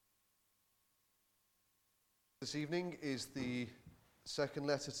This evening is the second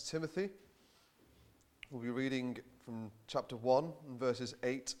letter to Timothy. We'll be reading from chapter 1 and verses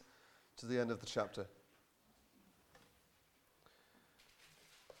 8 to the end of the chapter.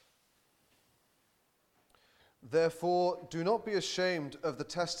 Therefore, do not be ashamed of the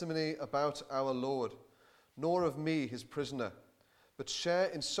testimony about our Lord, nor of me, his prisoner, but share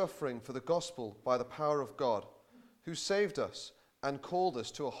in suffering for the gospel by the power of God, who saved us and called us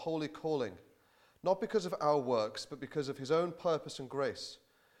to a holy calling, not because of our works, but because of his own purpose and grace,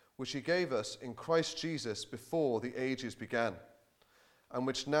 which he gave us in Christ Jesus before the ages began, and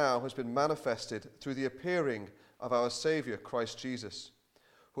which now has been manifested through the appearing of our Saviour Christ Jesus,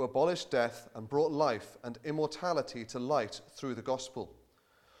 who abolished death and brought life and immortality to light through the gospel,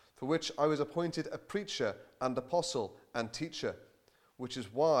 for which I was appointed a preacher and apostle and teacher, which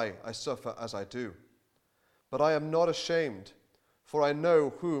is why I suffer as I do. But I am not ashamed, for I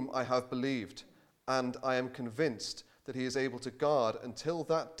know whom I have believed, and I am convinced that he is able to guard until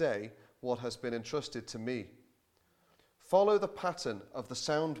that day what has been entrusted to me. Follow the pattern of the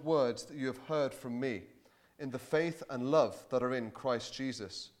sound words that you have heard from me, in the faith and love that are in Christ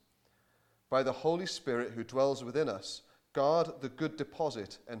Jesus. By the Holy Spirit who dwells within us, guard the good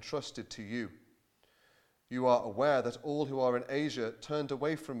deposit entrusted to you. You are aware that all who are in Asia turned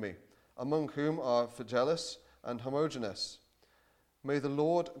away from me, among whom are Phygelus and Hermogenes. May the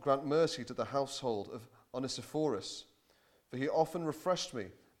Lord grant mercy to the household of Onesiphorus, for he often refreshed me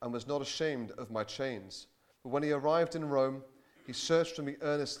and was not ashamed of my chains. But when he arrived in Rome, he searched for me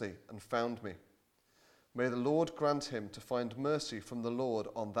earnestly and found me. May the Lord grant him to find mercy from the Lord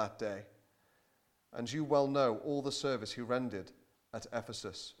on that day. And you well know all the service he rendered at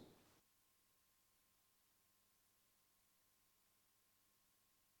Ephesus.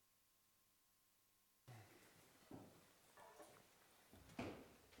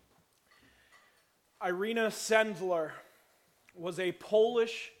 Irena Sendler was a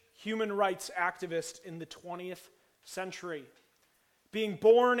Polish human rights activist in the 20th century. Being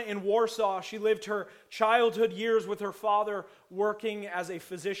born in Warsaw, she lived her childhood years with her father working as a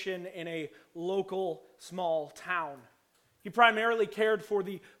physician in a local small town. He primarily cared for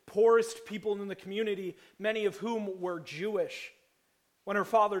the poorest people in the community, many of whom were Jewish. When her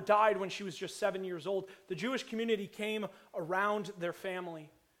father died when she was just 7 years old, the Jewish community came around their family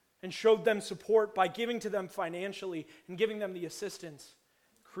and showed them support by giving to them financially and giving them the assistance,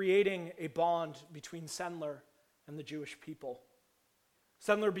 creating a bond between Sendler and the Jewish people.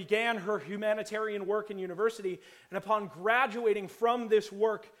 Sendler began her humanitarian work in university, and upon graduating from this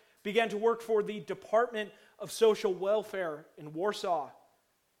work, began to work for the Department of Social Welfare in Warsaw.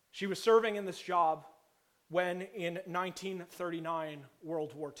 She was serving in this job when, in 1939,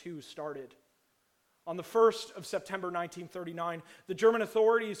 World War II started. On the 1st of September 1939, the German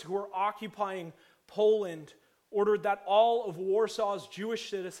authorities who were occupying Poland ordered that all of Warsaw's Jewish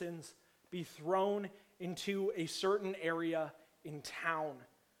citizens be thrown into a certain area in town.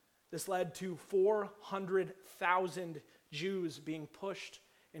 This led to 400,000 Jews being pushed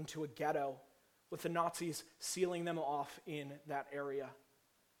into a ghetto, with the Nazis sealing them off in that area.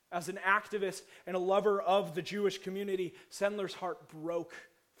 As an activist and a lover of the Jewish community, Sendler's heart broke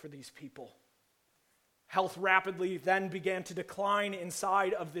for these people. Health rapidly then began to decline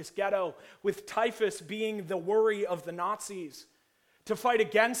inside of this ghetto, with typhus being the worry of the Nazis. To fight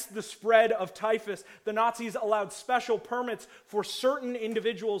against the spread of typhus, the Nazis allowed special permits for certain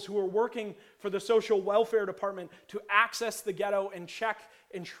individuals who were working for the social welfare department to access the ghetto and check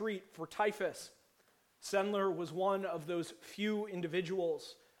and treat for typhus. Sendler was one of those few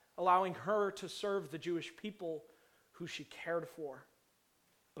individuals, allowing her to serve the Jewish people who she cared for.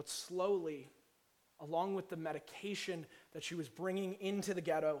 But slowly, along with the medication that she was bringing into the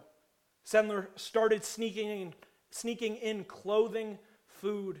ghetto, Sendler started sneaking in clothing,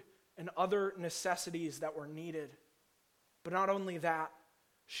 food, and other necessities that were needed. But not only that,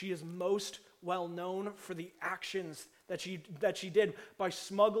 she is most well known for the actions that she did by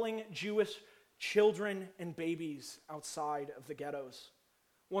smuggling Jewish children and babies outside of the ghettos.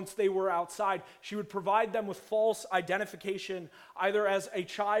 Once they were outside, she would provide them with false identification, either as a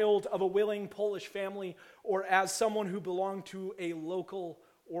child of a willing Polish family or as someone who belonged to a local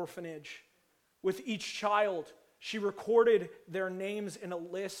orphanage. With each child, she recorded their names in a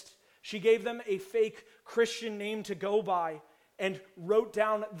list. She gave them a fake Christian name to go by and wrote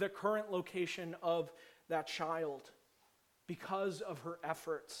down the current location of that child. Because of her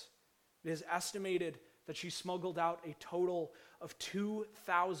efforts, it is estimated that she smuggled out a total of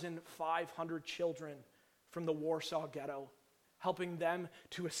 2,500 children from the Warsaw Ghetto, helping them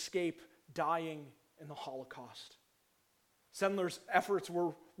to escape dying in the Holocaust. Sendler's efforts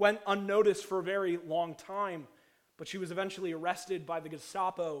went unnoticed for a very long time, but she was eventually arrested by the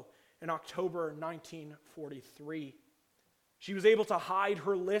Gestapo in October 1943. She was able to hide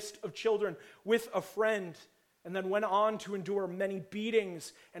her list of children with a friend and then went on to endure many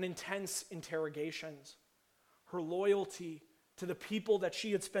beatings and intense interrogations. Her loyalty to the people that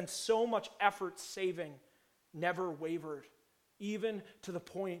she had spent so much effort saving never wavered, even to the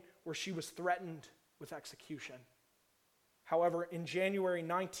point where she was threatened with execution. However, in January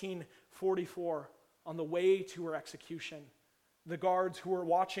 1944, on the way to her execution, the guards who were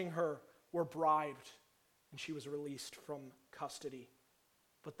watching her were bribed, and she was released from custody.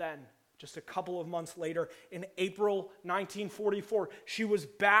 But then, just a couple of months later, in April 1944, she was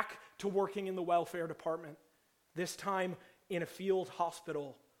back to working in the welfare department, this time in a field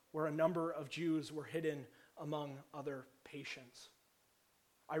hospital where a number of Jews were hidden among other patients.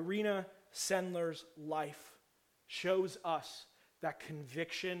 Irena Sendler's life shows us that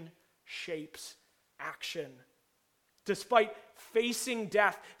conviction shapes action. Despite facing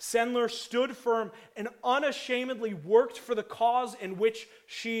death, Sendler stood firm and unashamedly worked for the cause in which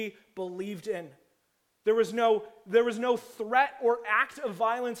she believed in. There was no threat or act of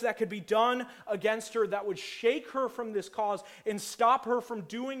violence that could be done against her that would shake her from this cause and stop her from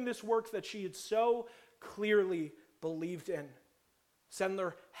doing this work that she had so clearly believed in.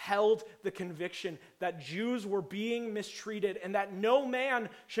 Sendler held the conviction that Jews were being mistreated and that no man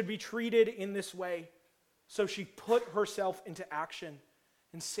should be treated in this way. So she put herself into action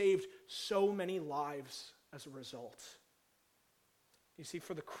and saved so many lives as a result. You see,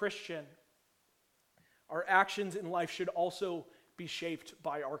 for the Christian, our actions in life should also be shaped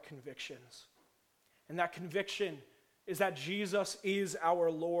by our convictions. And that conviction is that Jesus is our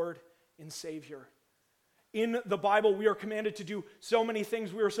Lord and Savior. In the Bible, we are commanded to do so many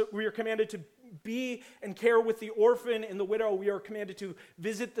things. We are commanded to be and care with the orphan and the widow. We are commanded to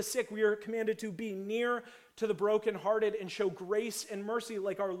visit the sick. We are commanded to be near to the brokenhearted and show grace and mercy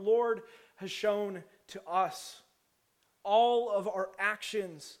like our Lord has shown to us. All of our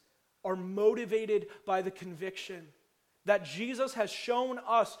actions are motivated by the conviction that Jesus has shown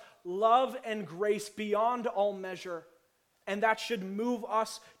us love and grace beyond all measure. And that should move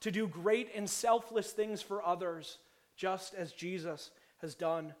us to do great and selfless things for others, just as Jesus has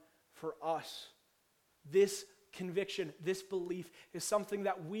done for us. This conviction, this belief is something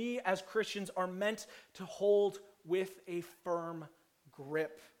that we as Christians are meant to hold with a firm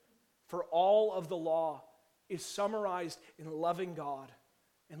grip. For all of the law is summarized in loving God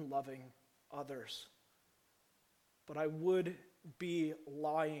and loving others. But I would be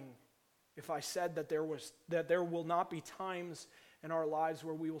lying if I said that there will not be times in our lives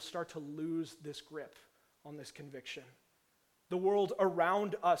where we will start to lose this grip on this conviction. The world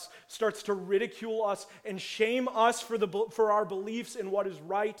around us starts to ridicule us and shame us for our beliefs in what is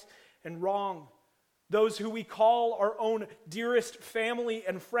right and wrong. Those who we call our own dearest family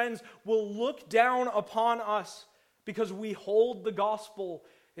and friends will look down upon us because we hold the gospel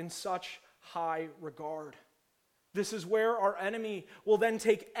in such high regard. This is where our enemy will then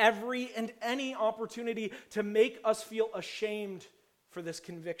take every and any opportunity to make us feel ashamed for this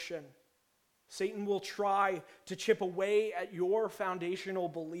conviction. Satan will try to chip away at your foundational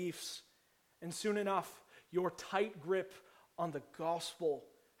beliefs, and soon enough, your tight grip on the gospel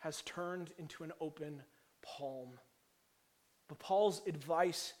has turned into an open palm. But Paul's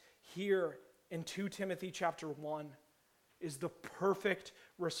advice here in 2 Timothy chapter 1 is the perfect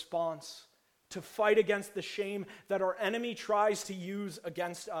response to fight against the shame that our enemy tries to use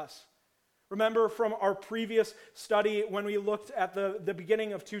against us. Remember from our previous study when we looked at the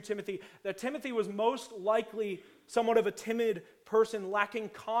beginning of 2 Timothy, that Timothy was most likely somewhat of a timid person, lacking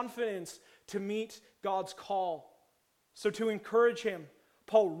confidence to meet God's call. So to encourage him,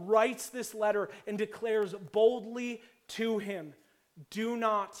 Paul writes this letter and declares boldly to him, "Do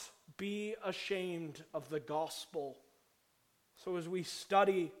not be ashamed of the gospel." So as we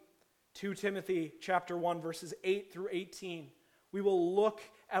study 2 Timothy chapter 1, verses 8 through 18, we will look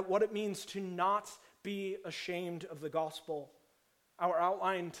at what it means to not be ashamed of the gospel. Our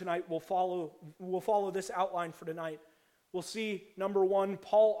outline tonight will follow this outline for tonight. We'll see, number one,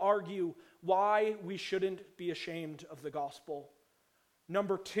 Paul argue why we shouldn't be ashamed of the gospel.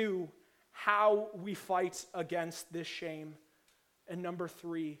 Number two, how we fight against this shame. And number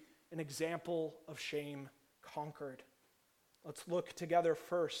three, an example of shame conquered. Let's look together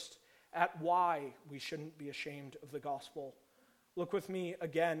first at why we shouldn't be ashamed of the gospel. Look with me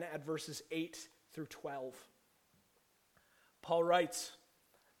again at verses 8 through 12. Paul writes,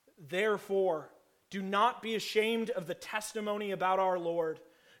 "Therefore, do not be ashamed of the testimony about our Lord,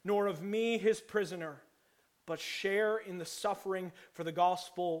 nor of me, his prisoner, but share in the suffering for the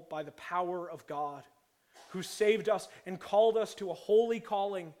gospel by the power of God, who saved us and called us to a holy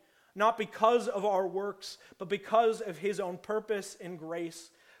calling, not because of our works, but because of his own purpose and grace,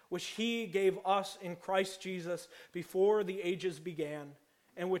 which he gave us in Christ Jesus before the ages began,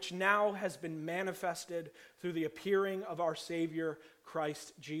 and which now has been manifested through the appearing of our Savior,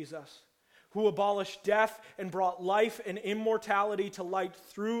 Christ Jesus, who abolished death and brought life and immortality to light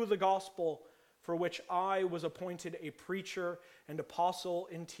through the gospel, for which I was appointed a preacher and apostle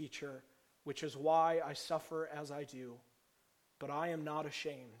and teacher, which is why I suffer as I do. But I am not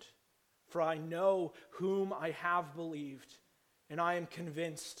ashamed, for I know whom I have believed, and I am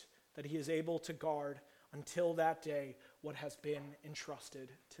convinced that he is able to guard until that day what has been entrusted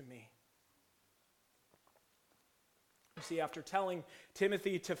to me. You see, after telling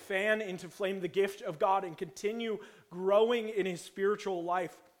Timothy to fan into flame the gift of God and continue growing in his spiritual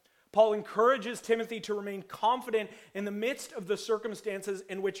life, Paul encourages Timothy to remain confident in the midst of the circumstances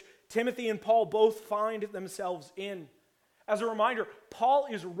in which Timothy and Paul both find themselves in. As a reminder, Paul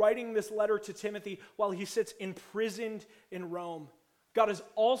is writing this letter to Timothy while he sits imprisoned in Rome. God has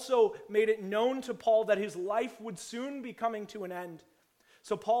also made it known to Paul that his life would soon be coming to an end.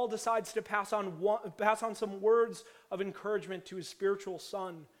 So Paul decides to pass on some words of encouragement to his spiritual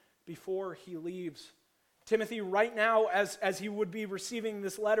son before he leaves. Timothy, right now, as he would be receiving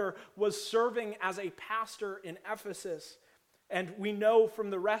this letter, was serving as a pastor in Ephesus. And we know from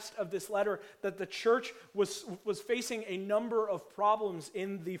the rest of this letter that the church was facing a number of problems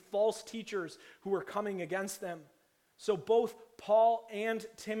in the false teachers who were coming against them. So both Paul and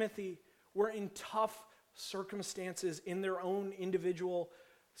Timothy were in tough circumstances in their own individual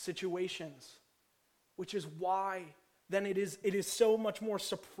situations, which is why then it is so much more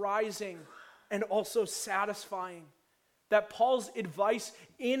surprising and also satisfying that Paul's advice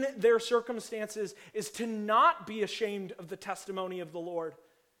in their circumstances is to not be ashamed of the testimony of the Lord,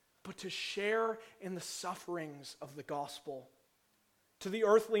 but to share in the sufferings of the gospel. To the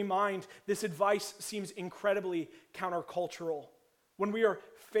earthly mind, this advice seems incredibly countercultural. When we are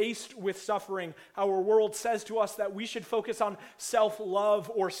faced with suffering, our world says to us that we should focus on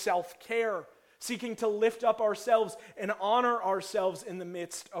self-love or self-care, seeking to lift up ourselves and honor ourselves in the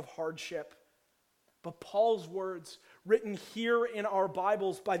midst of hardship. But Paul's words, written here in our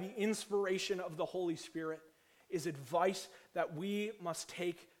Bibles by the inspiration of the Holy Spirit, is advice that we must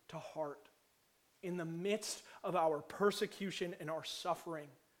take to heart. In the midst of our persecution and our suffering,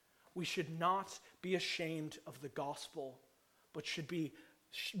 we should not be ashamed of the gospel, but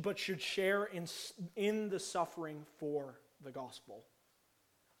should share in the suffering for the gospel.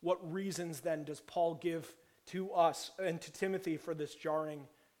 What reasons then does Paul give to us and to Timothy for this jarring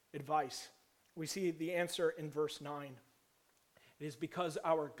advice? We see the answer in verse 9. It is because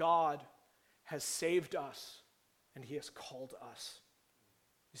our God has saved us and he has called us.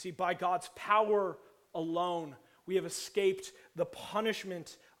 You see, by God's power alone, we have escaped the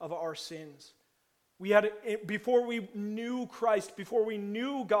punishment of our sins. Before we knew Christ, before we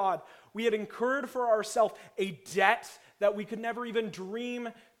knew God, we had incurred for ourselves a debt that we could never even dream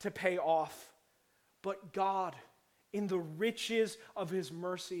to pay off. But God, in the riches of his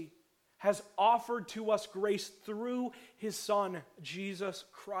mercy, has offered to us grace through his Son, Jesus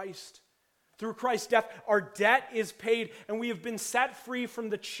Christ. Through Christ's death, our debt is paid, and we have been set free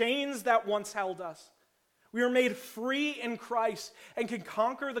from the chains that once held us. We are made free in Christ and can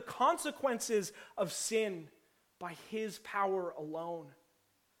conquer the consequences of sin by his power alone.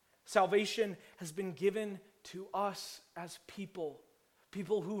 Salvation has been given to us as people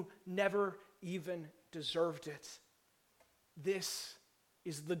who never even deserved it. This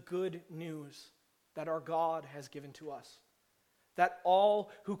is the good news that our God has given to us, that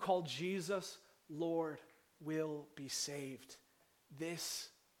all who call Jesus Lord will be saved. This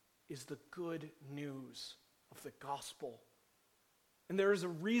is the good news of the gospel. And there is a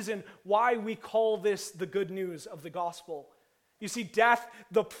reason why we call this the good news of the gospel. You see, death,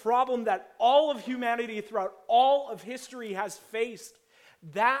 the problem that all of humanity throughout all of history has faced,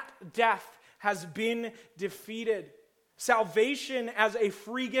 that death has been defeated. Salvation as a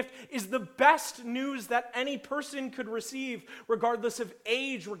free gift is the best news that any person could receive, regardless of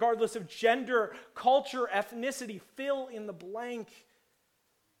age, regardless of gender, culture, ethnicity, fill in the blank.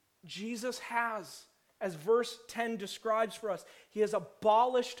 Jesus has, as verse 10 describes for us, he has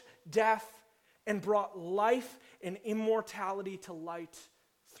abolished death and brought life and immortality to light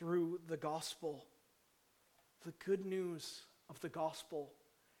through the gospel. The good news of the gospel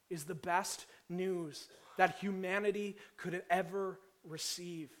is the best news that humanity could ever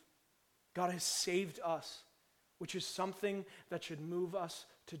receive. God has saved us, which is something that should move us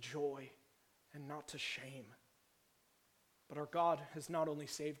to joy. and not to shame. But our God has not only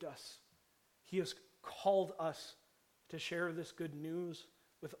saved us, he has called us to share this good news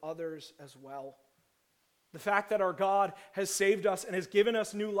with others as well. The fact that our God has saved us and has given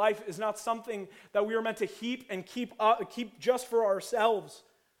us new life is not something that we are meant to heap and keep just for ourselves.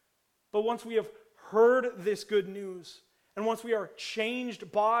 But once we have heard this good news, and once we are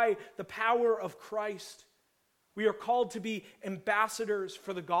changed by the power of Christ, we are called to be ambassadors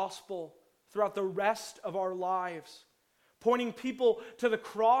for the gospel throughout the rest of our lives, pointing people to the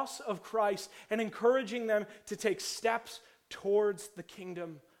cross of Christ and encouraging them to take steps towards the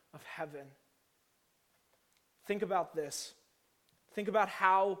kingdom of heaven. Think about this. Think about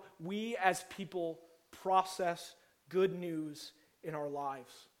how we as people process good news in our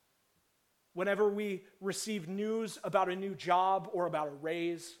lives. Whenever we receive news about a new job or about a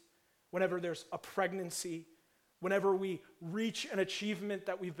raise, whenever there's a pregnancy, whenever we reach an achievement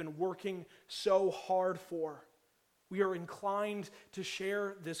that we've been working so hard for, we are inclined to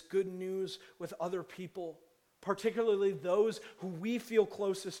share this good news with other people, particularly those who we feel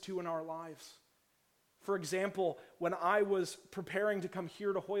closest to in our lives. For example, when I was preparing to come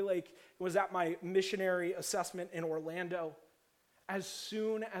here to Hoylake, it was at my missionary assessment in Orlando. As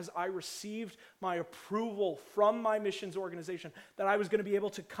soon as I received my approval from my missions organization that I was going to be able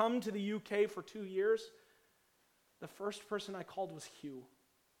to come to the UK for 2 years, the first person I called was Hugh,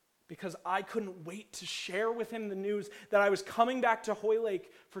 because I couldn't wait to share with him the news that I was coming back to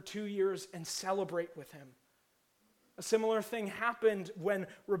Hoylake for 2 years and celebrate with him. A similar thing happened when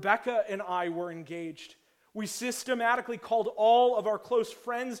Rebecca and I were engaged. We systematically called all of our close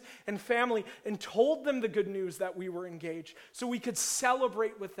friends and family and told them the good news that we were engaged so we could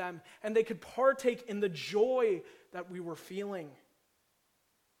celebrate with them and they could partake in the joy that we were feeling.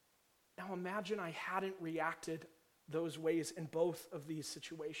 Now imagine I hadn't reacted those ways in both of these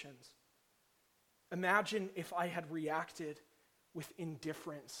situations. Imagine if I had reacted with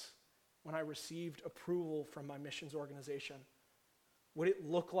indifference when I received approval from my missions organization. Would it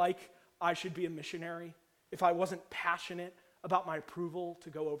look like I should be a missionary if I wasn't passionate about my approval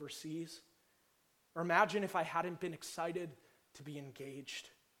to go overseas? Or imagine if I hadn't been excited to be engaged.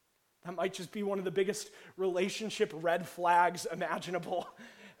 That might just be one of the biggest relationship red flags imaginable.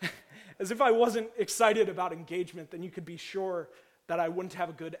 As if I wasn't excited about engagement, then you could be sure that I wouldn't have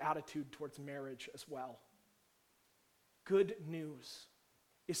a good attitude towards marriage as well. Good news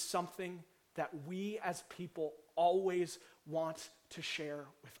is something that we as people always want to share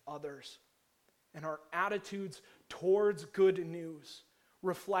with others. And our attitudes towards good news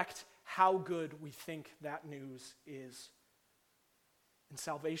reflect how good we think that news is. And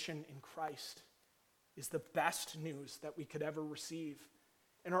salvation in Christ is the best news that we could ever receive.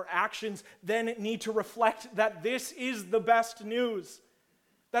 And our actions then need to reflect that this is the best news.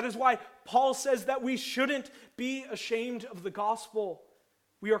 That is why Paul says that we shouldn't be ashamed of the gospel.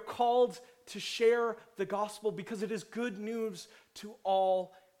 We are called to share the gospel because it is good news to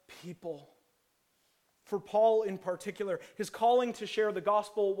all people. For Paul in particular, his calling to share the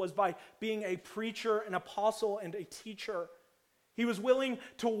gospel was by being a preacher, an apostle, and a teacher. He was willing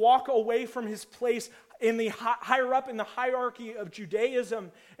to walk away from his place in the higher up in the hierarchy of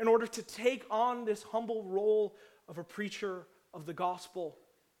Judaism in order to take on this humble role of a preacher of the gospel.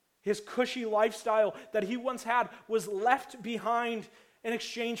 His cushy lifestyle that he once had was left behind in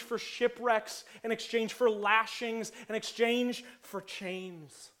exchange for shipwrecks, in exchange for lashings, in exchange for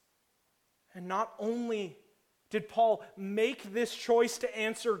chains. And not only did Paul make this choice to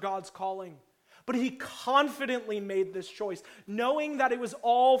answer God's calling, but he confidently made this choice, knowing that it was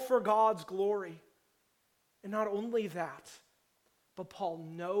all for God's glory. And not only that, but Paul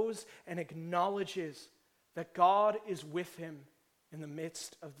knows and acknowledges that God is with him in the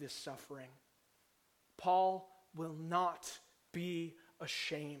midst of this suffering. Paul will not be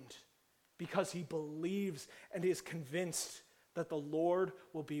ashamed because he believes and is convinced that the Lord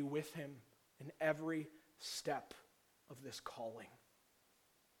will be with him in every step of this calling.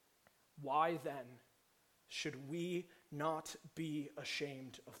 Why then should we not be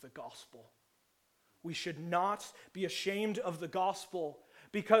ashamed of the gospel? We should not be ashamed of the gospel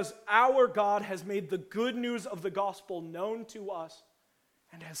because our God has made the good news of the gospel known to us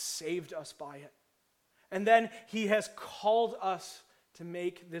and has saved us by it. And then he has called us to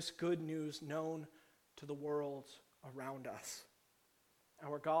make this good news known to the world around us.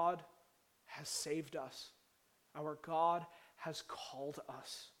 Our God has saved us. Our God has called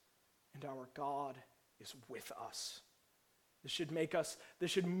us. And our God is with us.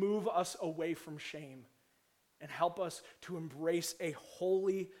 This should move us away from shame and help us to embrace a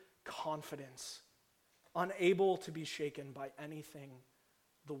holy confidence, unable to be shaken by anything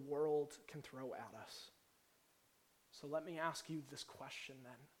the world can throw at us. So let me ask you this question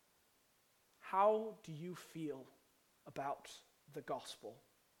then. How do you feel about the gospel?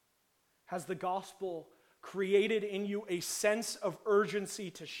 Has the gospel created in you a sense of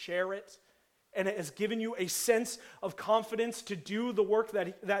urgency to share it, and it has given you a sense of confidence to do the work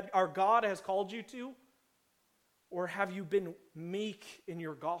that our God has called you to? Or have you been meek in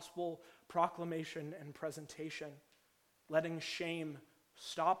your gospel proclamation and presentation, letting shame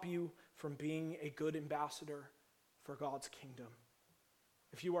stop you from being a good ambassador for God's kingdom?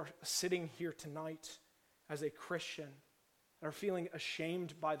 If you are sitting here tonight as a Christian and are feeling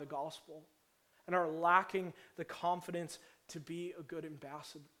ashamed by the gospel and are lacking the confidence to be a good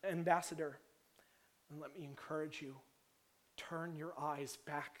ambassador, then let me encourage you, turn your eyes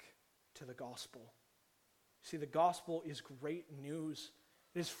back to the gospel. See, the gospel is great news.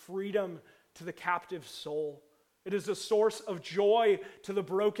 It is freedom to the captive soul. It is a source of joy to the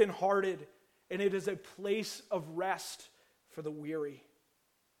brokenhearted, and it is a place of rest for the weary.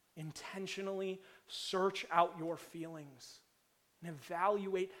 Intentionally search out your feelings and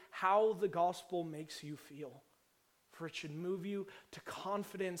evaluate how the gospel makes you feel, for it should move you to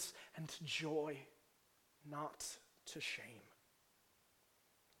confidence and to joy, not to shame.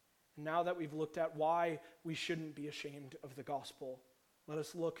 And now that we've looked at why we shouldn't be ashamed of the gospel, let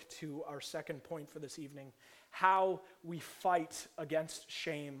us look to our second point for this evening, how we fight against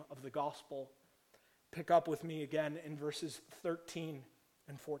shame of the gospel. Pick up with me again in verses 13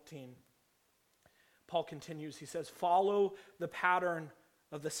 and 14. Paul continues, he says, "Follow the pattern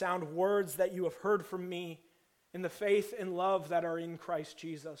of the sound words that you have heard from me in the faith and love that are in Christ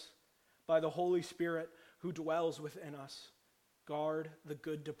Jesus, by the Holy Spirit who dwells within us. Guard the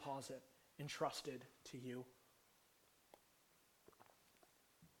good deposit entrusted to you."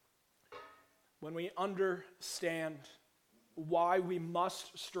 When we understand why we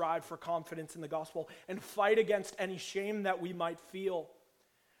must strive for confidence in the gospel and fight against any shame that we might feel,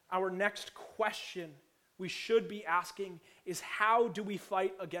 our next question we should be asking is, how do we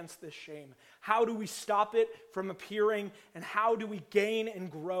fight against this shame? How do we stop it from appearing, and how do we gain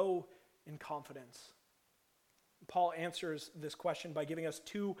and grow in confidence? Paul answers this question by giving us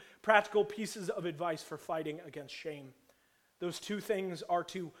two practical pieces of advice for fighting against shame. Those two things are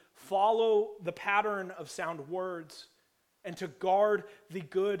to follow the pattern of sound words and to guard the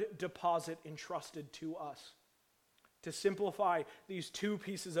good deposit entrusted to us. To simplify these two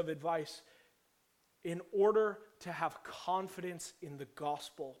pieces of advice, in order to have confidence in the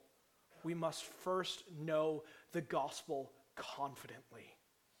gospel, we must first know the gospel confidently.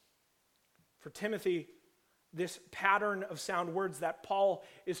 For Timothy, this pattern of sound words that Paul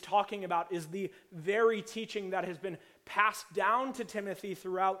is talking about is the very teaching that has been passed down to Timothy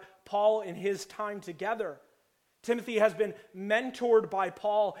throughout Paul and his time together. Timothy has been mentored by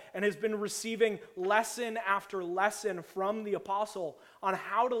Paul and has been receiving lesson after lesson from the apostle on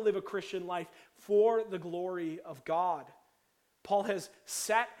how to live a Christian life for the glory of God. Paul has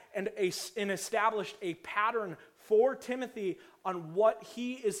set and established a pattern for Timothy on what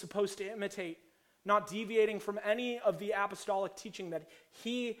he is supposed to imitate, not deviating from any of the apostolic teaching that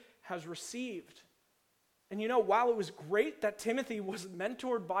he has received. And while it was great that Timothy was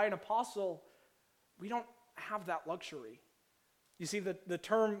mentored by an apostle, we don't have that luxury. You see,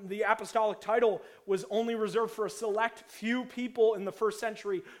 the apostolic title was only reserved for a select few people in the first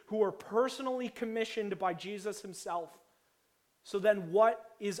century who were personally commissioned by Jesus himself. So then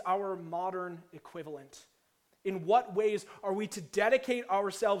what is our modern equivalent? In what ways are we to dedicate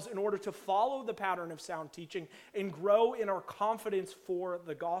ourselves in order to follow the pattern of sound teaching and grow in our confidence for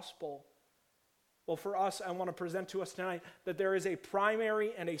the gospel? Well, for us, I want to present to us tonight that there is a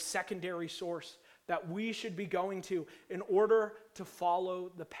primary and a secondary source that we should be going to in order to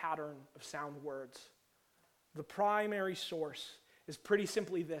follow the pattern of sound words. The primary source is pretty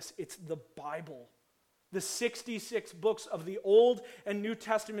simply this: it's the Bible. The 66 books of the Old and New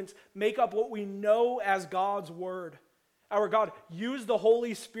Testaments make up what we know as God's Word. Our God used the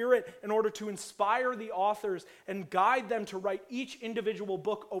Holy Spirit in order to inspire the authors and guide them to write each individual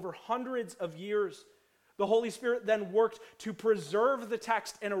book over hundreds of years. The Holy Spirit then worked to preserve the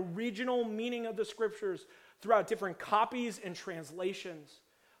text and original meaning of the Scriptures throughout different copies and translations,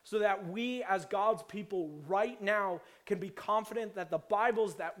 so that we as God's people right now can be confident that the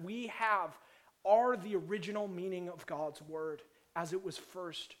Bibles that we have are the original meaning of God's Word as it was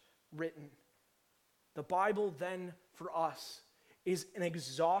first written. The Bible then for us is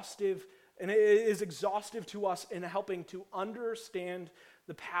exhaustive to us in helping to understand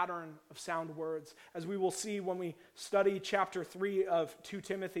the pattern of sound words. As we will see when we study chapter 3 of 2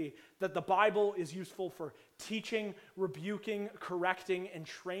 Timothy, that the Bible is useful for teaching, rebuking, correcting, and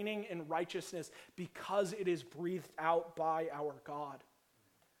training in righteousness because it is breathed out by our God.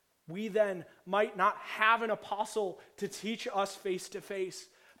 We then might not have an apostle to teach us face to face,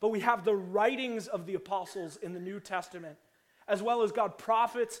 but we have the writings of the apostles in the New Testament, as well as God's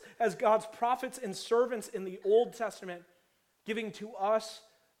prophets and servants in the Old Testament, giving to us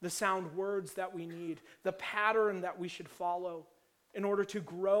the sound words that we need, the pattern that we should follow in order to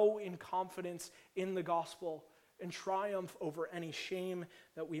grow in confidence in the gospel and triumph over any shame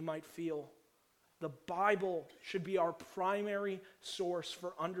that we might feel. The Bible should be our primary source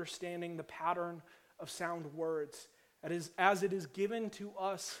for understanding the pattern of sound words, as it is given to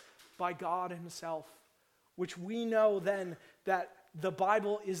us by God himself, which we know then that the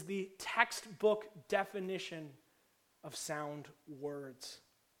Bible is the textbook definition of sound words.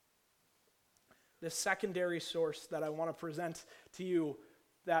 The secondary source that I want to present to you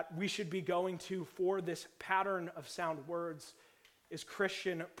that we should be going to for this pattern of sound words is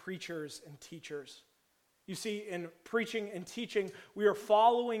Christian preachers and teachers. You see, in preaching and teaching, we are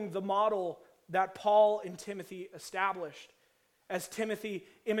following the model that Paul and Timothy established. As Timothy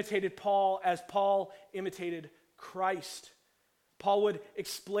imitated Paul, as Paul imitated Christ. Paul would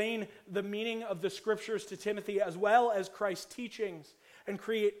explain the meaning of the scriptures to Timothy as well as Christ's teachings and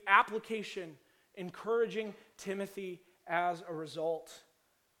create application, encouraging Timothy as a result.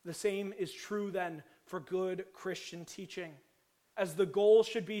 The same is true then for good Christian teaching, as the goal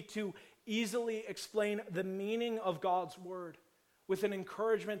should be to easily explain the meaning of God's word with an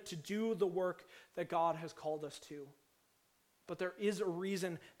encouragement to do the work that God has called us to. But there is a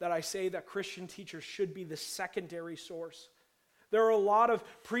reason that I say that Christian teachers should be the secondary source. There are a lot of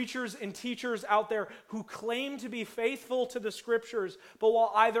preachers and teachers out there who claim to be faithful to the scriptures, but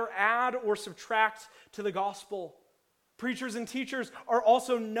will either add or subtract to the gospel. Preachers and teachers are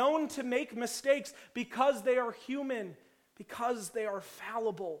also known to make mistakes because they are human, because they are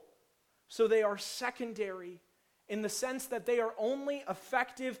fallible. So they are secondary in the sense that they are only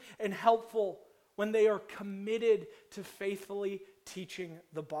effective and helpful when they are committed to faithfully teaching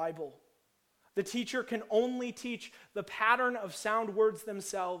the Bible. The teacher can only teach the pattern of sound words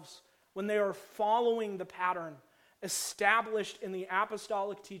themselves when they are following the pattern established in the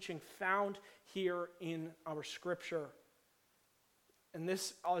apostolic teaching found here in our scripture. And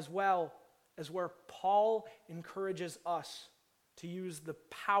this as well is where Paul encourages us to use the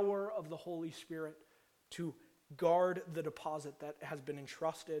power of the Holy Spirit to guard the deposit that has been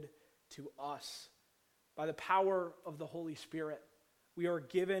entrusted to us. By the power of the Holy Spirit, we are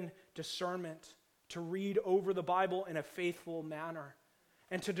given discernment to read over the Bible in a faithful manner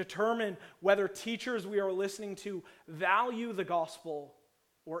and to determine whether teachers we are listening to value the gospel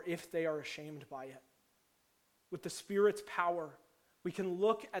or if they are ashamed by it. With the Spirit's power, we can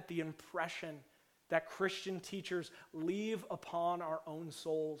look at the impression that Christian teachers leave upon our own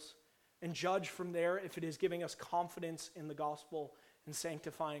souls and judge from there if it is giving us confidence in the gospel and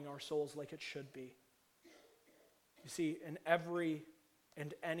sanctifying our souls like it should be. You see, in every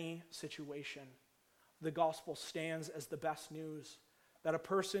and any situation, the gospel stands as the best news that a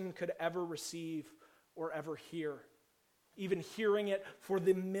person could ever receive or ever hear. Even hearing it for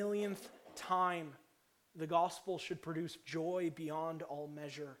the millionth time, the gospel should produce joy beyond all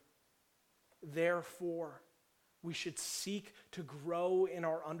measure. Therefore, we should seek to grow in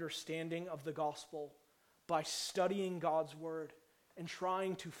our understanding of the gospel by studying God's word and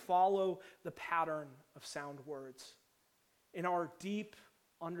trying to follow the pattern of sound words. In our deep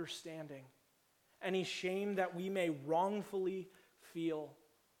understanding, any shame that we may wrongfully feel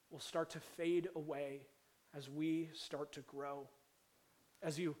will start to fade away as we start to grow.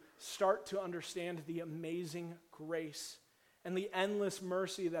 As you start to understand the amazing grace and the endless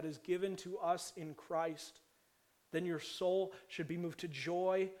mercy that is given to us in Christ, then your soul should be moved to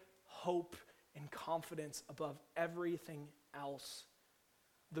joy, hope, and confidence above everything else.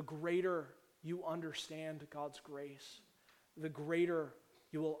 The greater you understand God's grace, the greater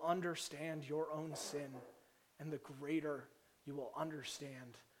you will understand your own sin, and the greater you will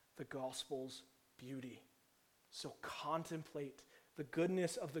understand the gospel's beauty. So contemplate the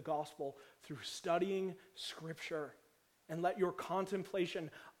goodness of the gospel through studying Scripture, and let your contemplation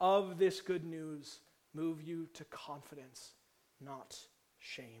of this good news move you to confidence, not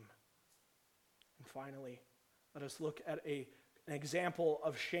shame. And finally, let us look at an example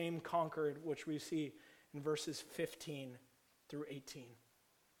of shame conquered, which we see in verses 15 through 18.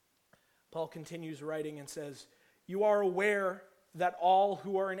 Paul continues writing and says, "You are aware that all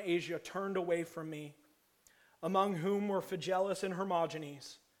who are in Asia turned away from me, among whom were Phygellus and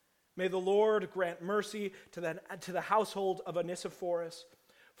Hermogenes. May the Lord grant mercy to the household of Onesiphorus,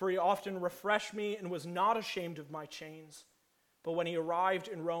 for he often refreshed me and was not ashamed of my chains. But when he arrived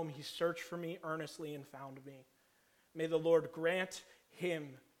in Rome, he searched for me earnestly and found me. May the Lord grant him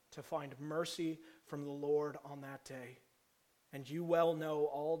to find mercy from the Lord on that day. And you well know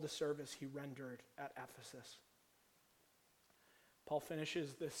all the service he rendered at Ephesus. Paul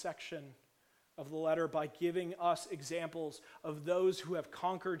finishes this section of the letter by giving us examples of those who have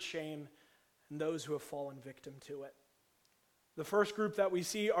conquered shame and those who have fallen victim to it. The first group that we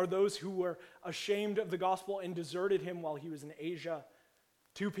see are those who were ashamed of the gospel and deserted him while he was in Asia.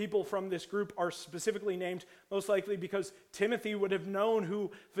 Two people from this group are specifically named, most likely because Timothy would have known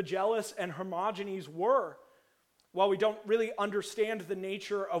who Phygellus and Hermogenes were. While we don't really understand the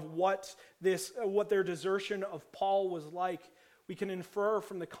nature of what their desertion of Paul was like, we can infer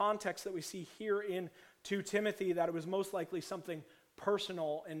from the context that we see here in 2 Timothy that it was most likely something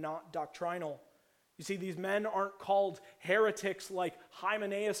personal and not doctrinal. You see, these men aren't called heretics like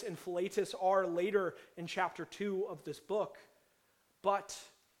Hymenaeus and Philetus are later in chapter 2 of this book, but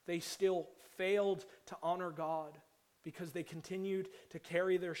they still failed to honor God because they continued to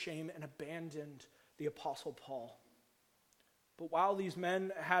carry their shame and abandoned the Apostle Paul. But while these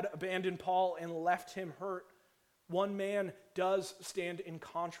men had abandoned Paul and left him hurt, one man does stand in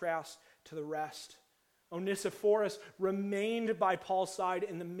contrast to the rest. Onesiphorus remained by Paul's side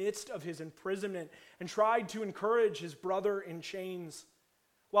in the midst of his imprisonment and tried to encourage his brother in chains.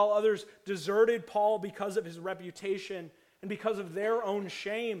 While others deserted Paul because of his reputation and because of their own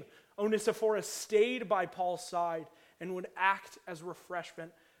shame, Onesiphorus stayed by Paul's side and would act as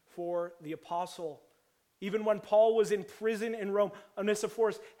refreshment for the apostle. Even when Paul was in prison in Rome,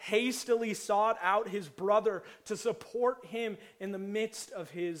 Onesiphorus hastily sought out his brother to support him in the midst of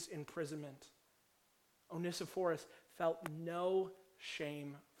his imprisonment. Onesiphorus felt no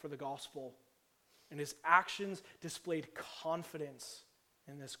shame for the gospel, and his actions displayed confidence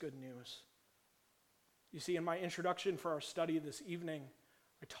in this good news. You see, in my introduction for our study this evening,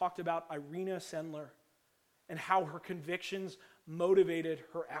 I talked about Irena Sendler and how her convictions motivated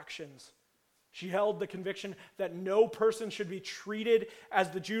her actions. She held the conviction that no person should be treated as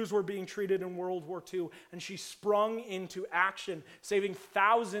the Jews were being treated in World War II, and she sprung into action, saving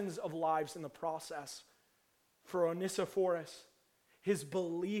thousands of lives in the process. For Onesiphorus, his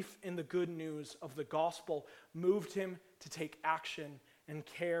belief in the good news of the gospel moved him to take action and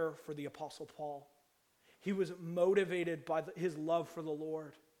care for the Apostle Paul. He was motivated by his love for the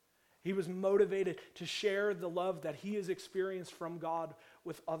Lord. He was motivated to share the love that he has experienced from God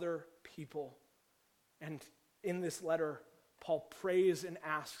with other people. And in this letter, Paul prays and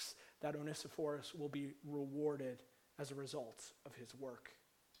asks that Onesiphorus will be rewarded as a result of his work.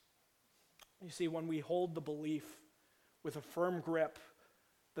 You see, when we hold the belief with a firm grip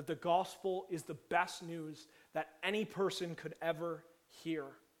that the gospel is the best news that any person could ever hear,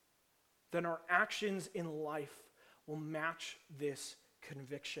 then our actions in life will match this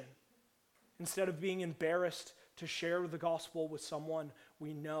conviction. Instead of being embarrassed to share the gospel with someone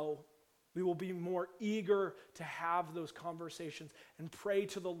we know, we will be more eager to have those conversations and pray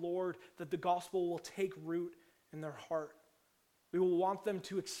to the Lord that the gospel will take root in their heart. We will want them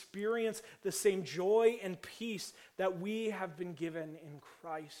to experience the same joy and peace that we have been given in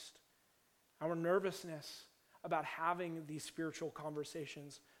Christ. Our nervousness about having these spiritual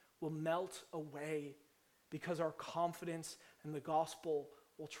conversations will melt away because our confidence in the gospel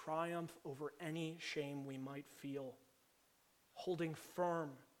will triumph over any shame we might feel. Holding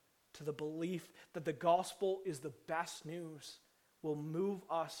firm to the belief that the gospel is the best news will move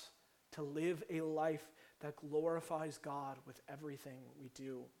us to live a life that glorifies God with everything we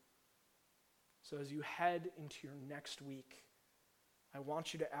do. So as you head into your next week, I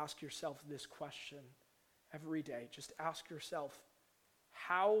want you to ask yourself this question every day. Just ask yourself,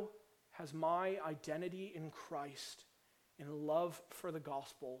 how has my identity in Christ and love for the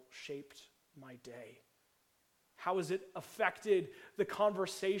gospel shaped my day? How has it affected the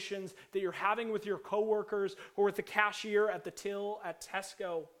conversations that you're having with your coworkers or with the cashier at the till at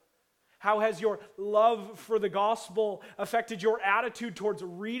Tesco? How has your love for the gospel affected your attitude towards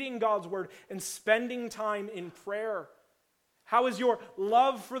reading God's word and spending time in prayer? How has your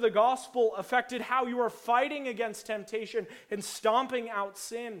love for the gospel affected how you are fighting against temptation and stomping out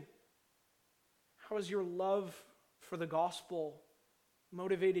sin? How has your love for the gospel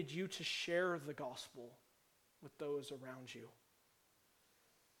motivated you to share the gospel with those around you?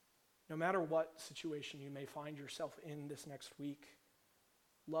 No matter what situation you may find yourself in this next week,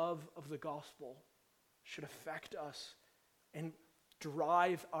 love of the gospel should affect us and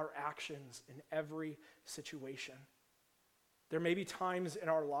drive our actions in every situation. There may be times in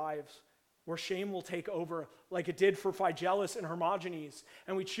our lives where shame will take over, like it did for Phygelus and Hermogenes,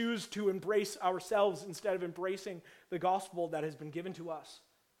 and we choose to embrace ourselves instead of embracing the gospel that has been given to us.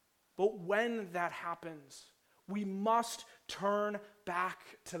 But when that happens, we must turn back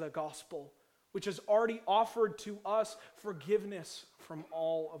to the gospel, which has already offered to us forgiveness from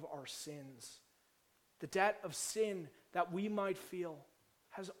all of our sins. The debt of sin that we might feel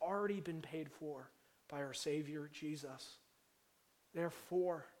has already been paid for by our Savior, Jesus.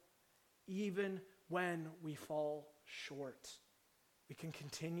 Therefore, even when we fall short, we can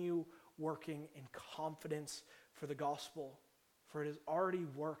continue working in confidence for the gospel, for it has already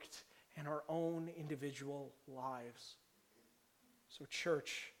worked in our own individual lives. So,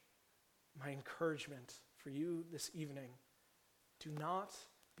 church, my encouragement for you this evening, do not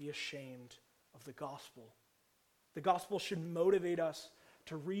be ashamed of the gospel. The gospel should motivate us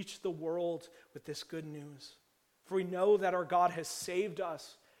to reach the world with this good news. For we know that our God has saved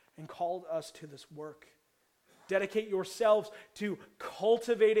us and called us to this work. Dedicate yourselves to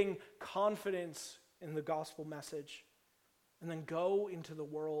cultivating confidence in the gospel message. And then go into the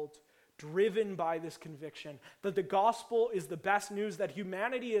world driven by this conviction that the gospel is the best news that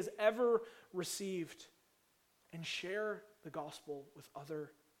humanity has ever received. And share the gospel with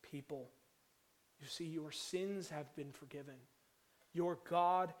other people. You see, your sins have been forgiven. Your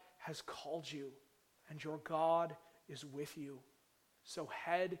God has called you, and your God is with you. So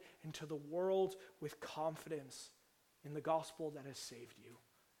head into the world with confidence in the gospel that has saved you,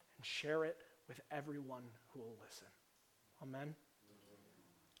 and share it with everyone who will listen. Amen.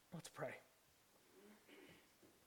 Let's pray.